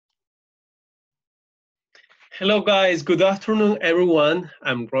Hello guys, good afternoon everyone.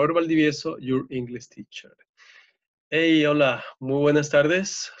 I'm Robert Valdivieso, your English teacher. Hey, hola, muy buenas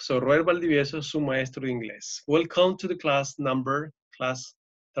tardes. Soy Robert Valdivieso, su maestro de inglés. Welcome to the class 13.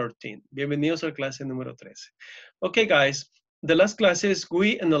 Bienvenidos a la clase número 13. Okay guys, the last classes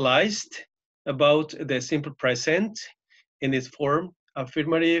we analyzed about the simple present in its form,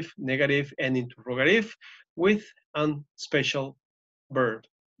 affirmative, negative, and interrogative with a special verb,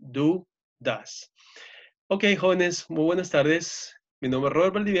 do, does. Ok, jóvenes, muy buenas tardes. Mi nombre es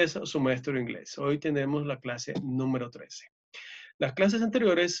Robert Valdivieso, su maestro de inglés. Hoy tenemos la clase número 13. Las clases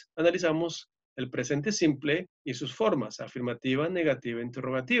anteriores analizamos el presente simple y sus formas, afirmativa, negativa,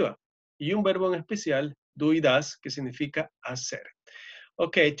 interrogativa, y un verbo en especial, do y das, que significa hacer.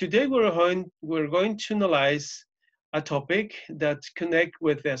 Ok, today we're going to analyze a topic that connects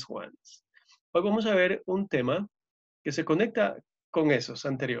with these ones. Hoy vamos a ver un tema que se conecta con esos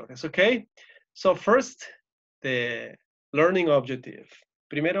anteriores, ok? So first, the learning objective.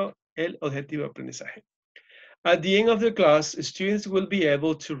 Primero, el objetivo de aprendizaje. At the end of the class, students will be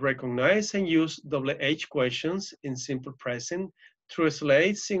able to recognize and use WH questions in simple present through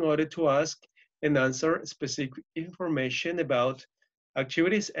slides in order to ask and answer specific information about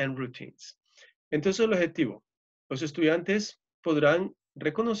activities and routines. Entonces, el objetivo. Los estudiantes podrán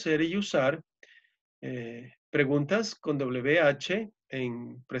reconocer y usar preguntas con WH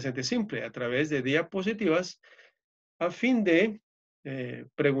en presente simple a través de diapositivas a fin de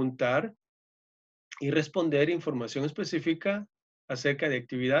preguntar y responder información específica acerca de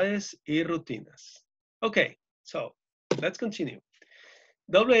actividades y rutinas. Okay, so let's continue.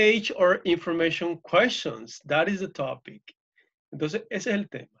 WH or information questions, that is the topic. Entonces, ese es el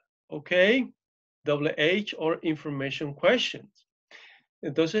tema, okay? WH or information questions.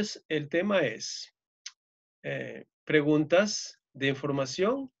 Entonces, el tema es preguntas de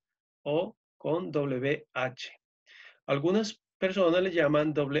información o con WH. Algunas personas le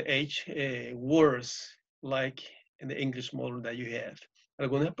llaman WH words, like in the English model that you have.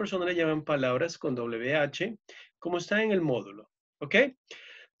 Algunas personas le llaman palabras con WH, como está en el módulo. ¿Ok?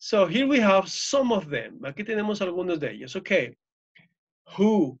 So here we have some of them. Aquí tenemos algunos de ellos. ¿Ok?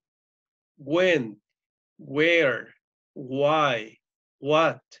 Who, when, where, why,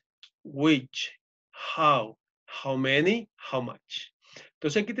 what, which, how many, how much.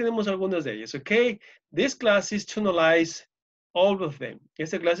 Entonces aquí tenemos algunas de ellas, ¿ok? This class is to analyze all of them.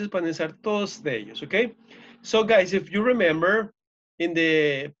 Esta clase es para analizar todos de ellos, ¿ok? So guys, if you remember, in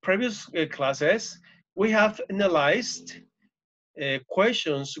the previous classes, we have analyzed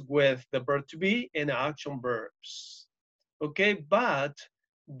questions with the verb to be and action verbs, okay? But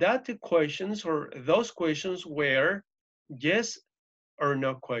that questions or those questions were yes or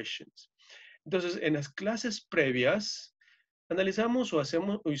no questions. Entonces, en las clases previas, analizamos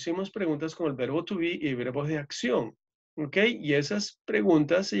o hicimos preguntas con el verbo to be y verbos de acción, ¿ok? Y esas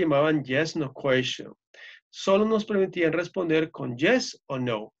preguntas se llamaban yes, no question. Solo nos permitían responder con yes o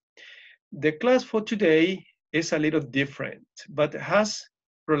no. The class for today is a little different, but has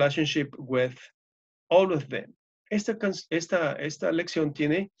relationship with all of them. Esta lección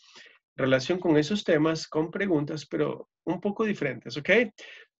tiene relación con esos temas, con preguntas, pero un poco diferentes, ¿ok?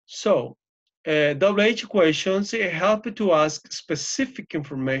 So, WH questions help to ask specific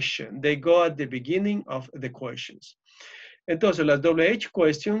information. They go at the beginning of the questions. Entonces, las WH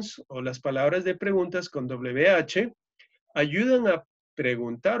questions o las palabras de preguntas con WH ayudan a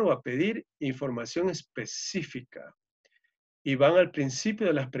preguntar o a pedir información específica y van al principio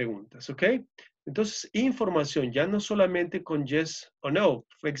de las preguntas, ¿ok? Entonces, información ya no solamente con yes o no.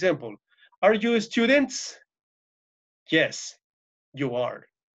 For example, are you students? Yes, you are.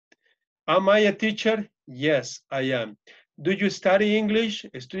 Am I a teacher? Yes, I am. Do you study English?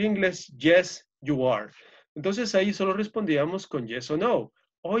 ¿Estudia inglés? Yes, you are. Entonces ahí solo respondíamos con yes o no.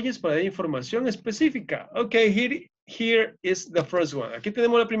 Hoy es para dar información específica. Ok, here is the first one. Aquí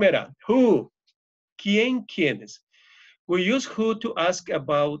tenemos la primera. Who? ¿Quién? ¿Quiénes? We use who to ask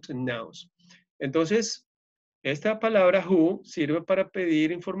about nouns. Entonces, esta palabra who sirve para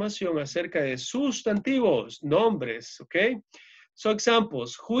pedir información acerca de sustantivos, nombres, ¿ok? So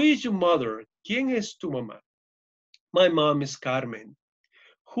examples, who is your mother? ¿Quién es tu mamá? My mom is Carmen.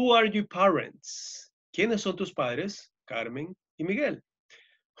 Who are your parents? ¿Quiénes son tus padres? Carmen y Miguel.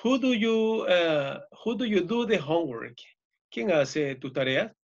 Who do you do the homework? ¿Quién hace tu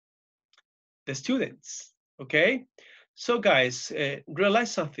tarea? The students, okay? So guys,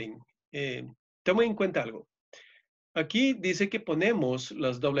 realize something. Tomen en cuenta algo. Aquí dice que ponemos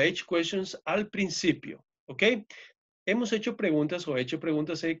las WH questions al principio, ¿ok? Hemos hecho preguntas o hecho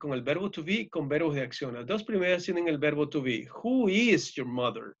preguntas ahí con el verbo to be y con verbos de acción. Las dos primeras tienen el verbo to be. Who is your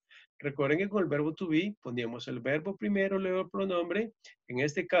mother? Recuerden que con el verbo to be poníamos el verbo primero, luego el pronombre. En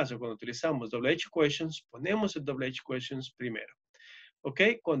este caso, cuando utilizamos WH questions, ponemos el WH questions primero. ¿Ok?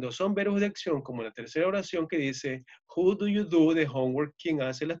 Cuando son verbos de acción, como la tercera oración que dice, who do you do the homework? ¿Quién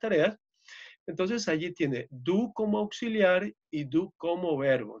hace las tareas? Entonces allí tiene do como auxiliar y do como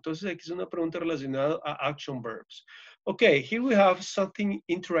verbo. Entonces aquí es una pregunta relacionada a action verbs. Okay, here we have something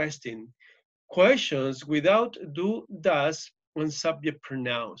interesting. Questions without do, does, and subject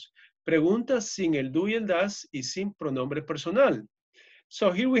pronouns. Preguntas sin el do y el das y sin pronombre personal.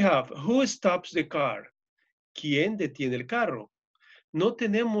 So here we have, who stops the car? ¿Quién detiene el carro? No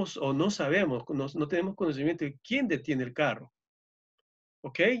tenemos o no sabemos, no tenemos conocimiento de quién detiene el carro.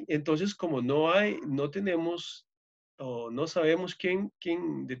 ¿Ok? Entonces, como no tenemos o no sabemos quién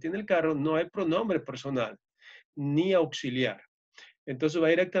detiene el carro, no hay pronombre personal ni auxiliar. Entonces va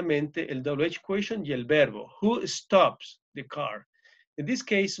directamente el WH question y el verbo. Who stops the car? In this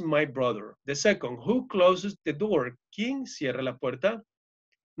case, my brother. The second, who closes the door? ¿Quién cierra la puerta?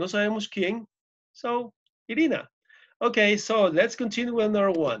 No sabemos quién. So, Irina. Okay, so let's continue with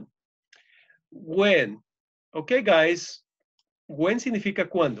another one. When. Okay, guys. When significa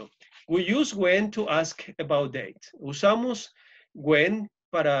cuando. We use when to ask about date. Usamos when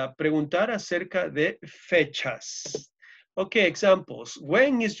para preguntar acerca de fechas. Okay, examples.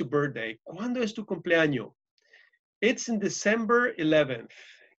 When is your birthday? ¿Cuándo es tu cumpleaños? It's in December 11th.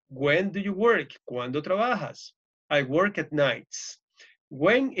 When do you work? ¿Cuándo trabajas? I work at nights.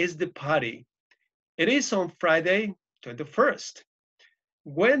 When is the party? It is on Friday, 21st.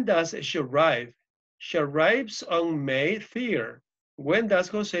 When does she arrive? She arrives on May 3rd. When does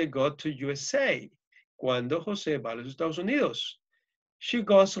Jose go to USA? ¿Cuándo José va a los Estados Unidos? She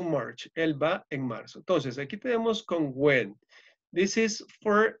goes in March. Él va en marzo. Entonces, aquí tenemos con when. This is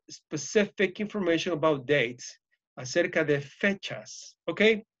for specific information about dates, acerca de fechas.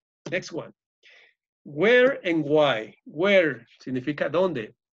 Okay, next one. Where and why. Where significa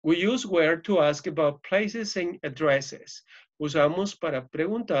dónde. We use where to ask about places and addresses. Usamos para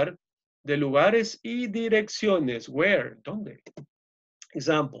preguntar de lugares y direcciones. Where, ¿dónde?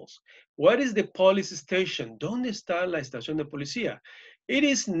 Examples. What is the police station? ¿Dónde está la estación de policía? It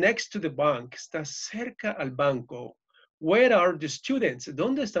is next to the bank. Está cerca al banco. Where are the students?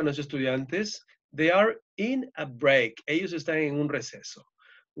 ¿Dónde están los estudiantes? They are in a break. Ellos están en un receso.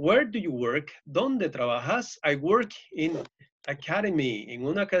 Where do you work? ¿Dónde trabajas? I work in academy, en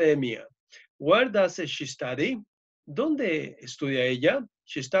una academia. Where does she study? ¿Dónde estudia ella?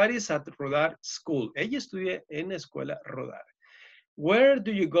 She studies at Rodar School. Ella estudia en la escuela Rodar. Where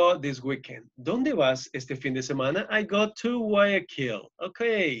do you go this weekend? ¿Dónde vas este fin de semana? I go to Guayaquil.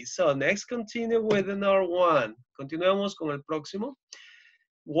 Okay, so next continue with another one. Continuamos con el próximo.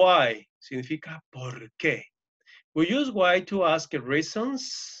 Why significa por qué. We use why to ask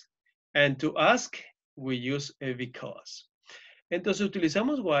reasons, and to ask we use a because. Entonces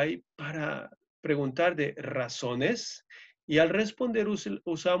utilizamos why para preguntar de razones y al responder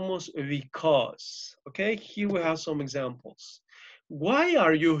usamos because. Okay, here we have some examples. Why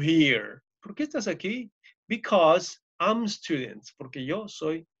are you here? ¿Por qué estás aquí? Because I'm student. Porque yo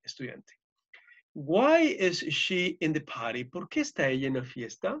soy estudiante. Why is she in the party? ¿Por qué está ella en la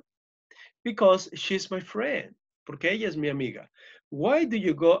fiesta? Because she's my friend. Porque ella es mi amiga. Why do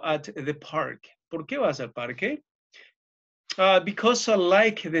you go at the park? ¿Por qué vas al parque? Because I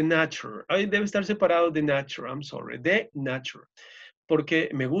like the nature. Debe estar separado de nature. I'm sorry. The nature. Porque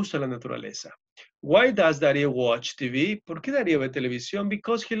me gusta la naturaleza. Why does Darío watch TV? ¿Por qué Darío ve televisión?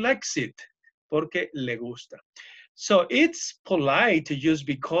 Because he likes it. Porque le gusta. So it's polite to use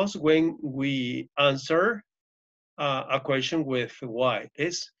because when we answer a question with why.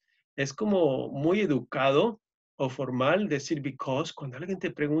 Es como muy educado o formal decir because cuando alguien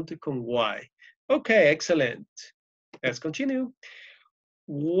te pregunte con why. Okay, excellent. Let's continue.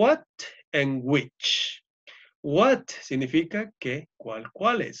 What and which. What significa que,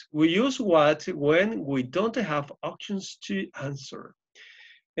 cuáles. We use what when we don't have options to answer.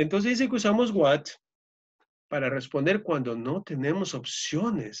 Entonces dice que usamos what para responder cuando no tenemos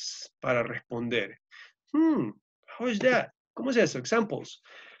opciones para responder. How is that? ¿Cómo es eso? Examples.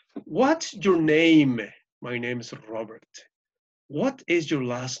 What's your name? My name is Robert. What is your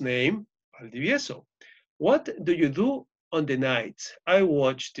last name? Valdivieso. What do you do on the nights? I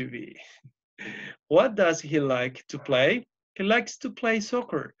watch TV. What does he like to play? He likes to play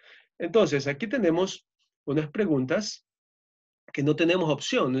soccer. Entonces, aquí tenemos unas preguntas que no tenemos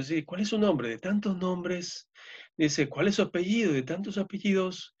opción. Es decir, ¿cuál es su nombre? De tantos nombres. Dice, ¿cuál es su apellido? De tantos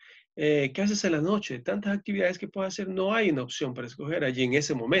apellidos. ¿Qué haces en la noche? De tantas actividades que puede hacer. No hay una opción para escoger allí en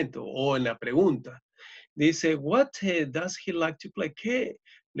ese momento o en la pregunta. Dice, what does he like to play? ¿Qué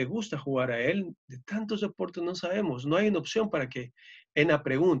le gusta jugar a él? De tantos deportes no sabemos. No hay una opción para que en la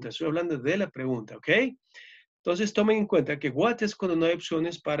pregunta. Estoy hablando de la pregunta, ¿ok? Entonces tomen en cuenta que what es cuando no hay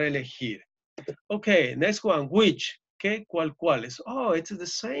opciones para elegir. Ok, next one, which. ¿Qué, cuál, cuáles? Oh, it's the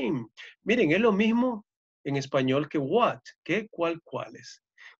same. Miren, es lo mismo en español que what. ¿Qué, cuál, cuáles?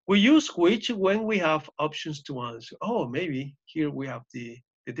 We use which when we have options to answer. Oh, maybe here we have the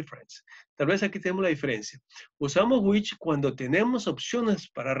difference. Tal vez aquí tenemos la diferencia. Usamos which cuando tenemos opciones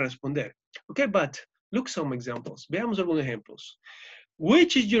para responder. Okay, but look some examples. Veamos algunos ejemplos.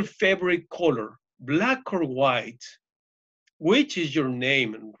 Which is your favorite color? Black or white? Which is your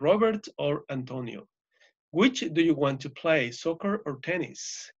name? Robert or Antonio? Which do you want to play? Soccer or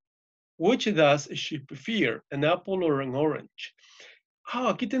tennis? Which does she prefer? An apple or an orange?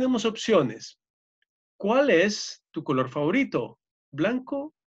 Ah, aquí tenemos opciones. ¿Cuál es tu color favorito?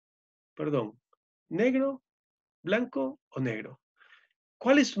 Blanco, perdón, negro, blanco o negro.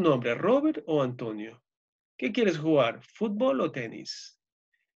 ¿Cuál es tu nombre? ¿Robert o Antonio? ¿Qué quieres jugar? ¿Fútbol o tenis?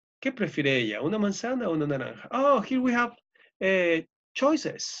 ¿Qué prefiere ella? ¿Una manzana o una naranja? Oh, here we have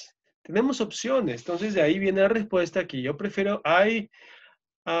choices. Tenemos opciones. Entonces de ahí viene la respuesta aquí. Yo prefiero,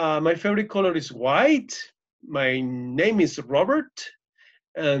 my favorite color is white. My name is Robert.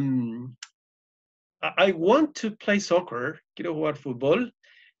 I want to play soccer. Quiero jugar fútbol.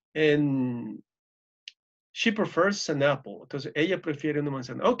 And she prefers an apple. Entonces, ella prefiere una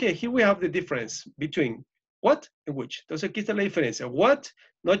manzana. Okay, here we have the difference between what and which. Entonces, aquí está la diferencia. What,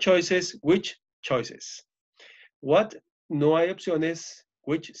 no choices. Which, choices. What, no hay opciones.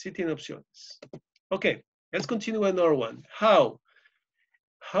 Which, sí tiene opciones. Okay, let's continue with another one. How.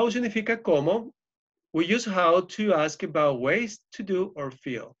 How significa cómo. We use how to ask about ways to do or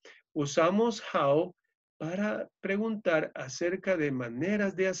feel. Usamos how para preguntar acerca de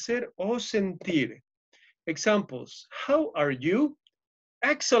maneras de hacer o sentir. Examples. How are you?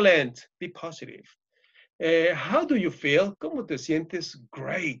 Excellent. Be positive. How do you feel? ¿Cómo te sientes?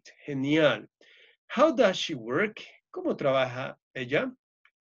 Great. Genial. How does she work? ¿Cómo trabaja ella?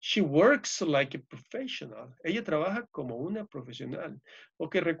 She works like a professional. Ella trabaja como una profesional.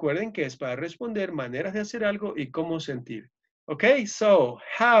 Ok, recuerden que es para responder maneras de hacer algo y cómo sentir. Ok, so,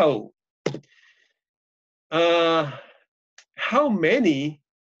 how. How many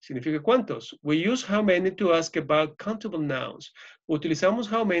significa cuántos. We use how many to ask about countable nouns. Utilizamos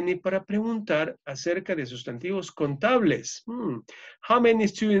how many para preguntar acerca de sustantivos contables. How many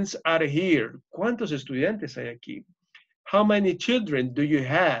students are here? ¿Cuántos estudiantes hay aquí? How many children do you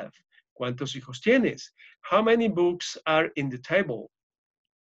have? ¿Cuántos hijos tienes? How many books are in the table?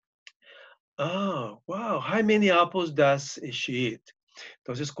 Oh, wow. How many apples does she eat?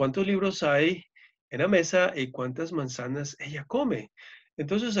 Entonces, ¿cuántos libros hay en la mesa y cuántas manzanas ella come?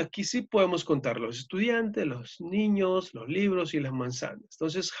 Entonces, aquí sí podemos contar los estudiantes, los niños, los libros y las manzanas.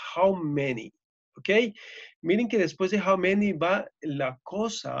 Entonces, how many? ¿Ok? Miren que después de how many va la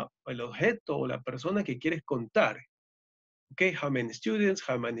cosa, el objeto o la persona que quieres contar. Okay, how many students,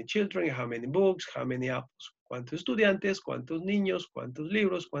 how many children, how many books, how many apples. ¿Cuántos estudiantes, cuántos niños, cuántos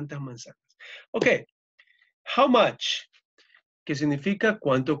libros, cuántas manzanas? Okay, how much, que significa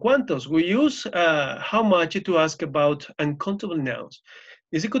cuánto, cuántos. We use how much to ask about uncountable nouns.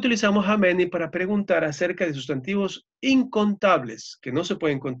 Dice que utilizamos how many para preguntar acerca de sustantivos incontables, que no se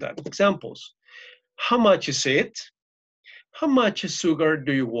pueden contar. Examples. How much is it? How much sugar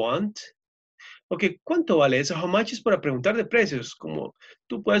do you want? Ok, ¿cuánto vale eso? How much es para preguntar de precios. Como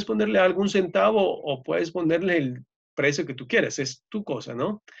tú puedes ponerle algún centavo o puedes ponerle el precio que tú quieras. Es tu cosa,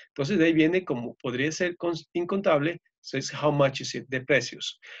 ¿no? Entonces de ahí viene como podría ser incontable. So es how much is it, de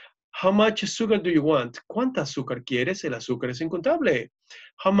precios. How much sugar do you want? ¿Cuánta azúcar quieres? El azúcar es incontable.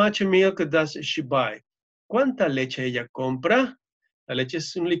 How much milk does she buy? ¿Cuánta leche ella compra? La leche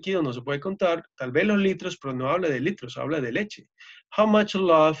es un líquido, no se puede contar. Tal vez los litros, pero no habla de litros, habla de leche. How much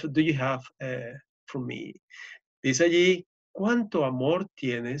love do you have for me? Dice allí, ¿cuánto amor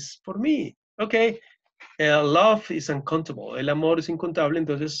tienes por mí? Ok, love is uncountable. El amor es incontable,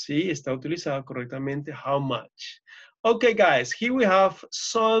 entonces sí está utilizado correctamente. How much? Okay, guys, here we have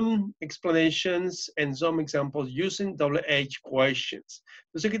some explanations and some examples using WH questions.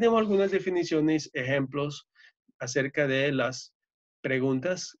 Entonces aquí tenemos algunas definiciones, ejemplos acerca de las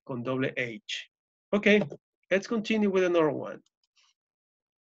preguntas con WH. Okay, let's continue with another one.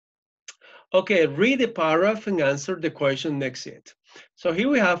 Okay, read the paragraph and answer the question next to it. So here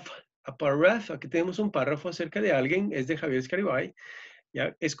we have a paragraph. Aquí tenemos un párrafo acerca de alguien. Es de Javier Escaribay.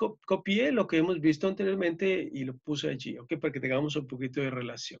 Ya, copié lo que hemos visto anteriormente y lo puse allí, ¿ok? Para que tengamos un poquito de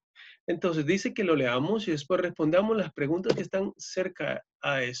relación. Entonces, dice que lo leamos y después respondamos las preguntas que están cerca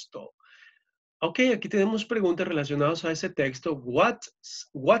a esto. Ok, aquí tenemos preguntas relacionadas a ese texto.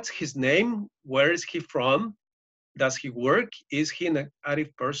 What's his name? Where is he from? Does he work? Is he an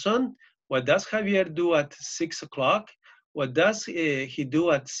active person? What does Javier do at 6 o'clock? What does he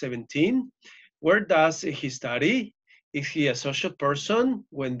do at 17? Where does he study? Is he a social person?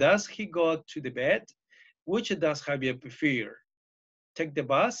 When does he go to the bed? Which does Javier prefer? Take the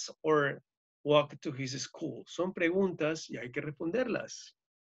bus or walk to his school? Son preguntas y hay que responderlas.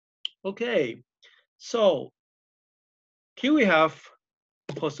 Okay, so here we have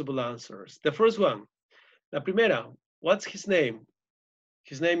possible answers. The first one, la primera, what's his name?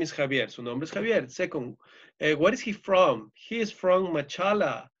 His name is Javier. Su nombre es Javier. Second, where is he from? He is from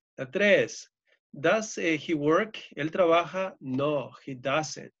Machala. La tres, does he work? Él trabaja. No, he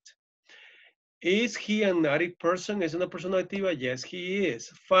doesn't. Is he an active person? ¿Es una persona activa? Yes, he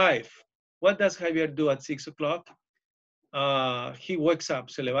is. Five, what does Javier do at 6 o'clock? He wakes up,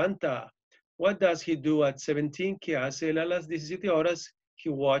 se levanta. What does he do at 17? ¿Qué hace él a las 17 horas? He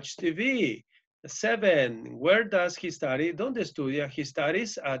watches TV. 7, where does he study? ¿Dónde estudia? He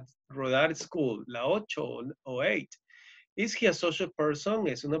studies at Rodar School. La 8 o 8. Is he a social person?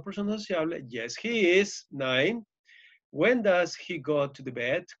 ¿Es una persona sociable? Yes, he is. 9, when does he go to the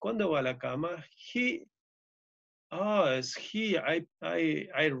bed? ¿Cuándo va a la cama? It's he.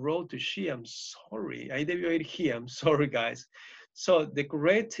 I wrote to she. I'm sorry. I debí oír he. I'm sorry, guys. So the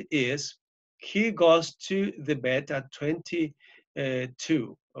correct is he goes to the bed at 22.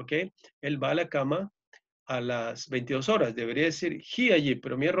 Okay. Él va a la cama a las 22 horas. Debería decir he allí,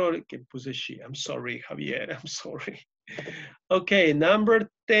 pero mi error que puse she. I'm sorry, Javier. I'm sorry. Okay, number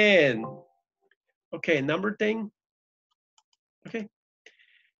 10. Okay, number 10. Okay.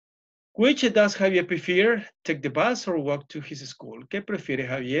 Which does Javier prefer? Take the bus or walk to his school? ¿Qué prefiere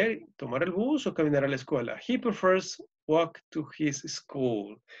Javier? ¿Tomar el bus o caminar a la escuela? He prefers walk to his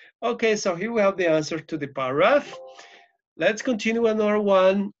school. Okay, so here we have the answer to the paragraph. Let's continue another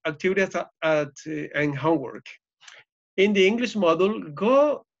one, activities and homework. In the English module,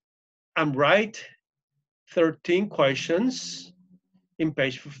 go and write 13 questions in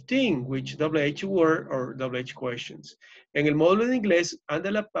page 15, which WH word or WH questions. En el módulo de inglés, anda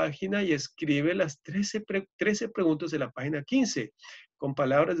a la página y escribe las 13 preguntas de la página 15 con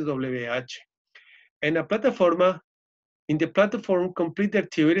palabras de WH. En la plataforma, in the platform, complete the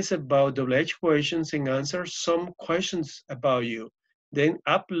activities about WH questions and answer some questions about you. Then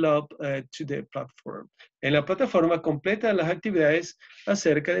upload to the platform. En la plataforma, completa las actividades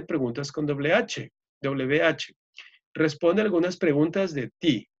acerca de preguntas con WH. Responde algunas preguntas de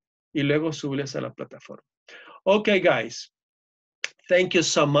ti y luego súbelas a la plataforma. Okay, guys. Thank you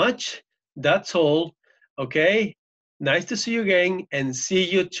so much. That's all. Okay. Nice to see you again and see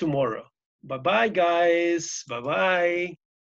you tomorrow. Bye-bye, guys. Bye-bye.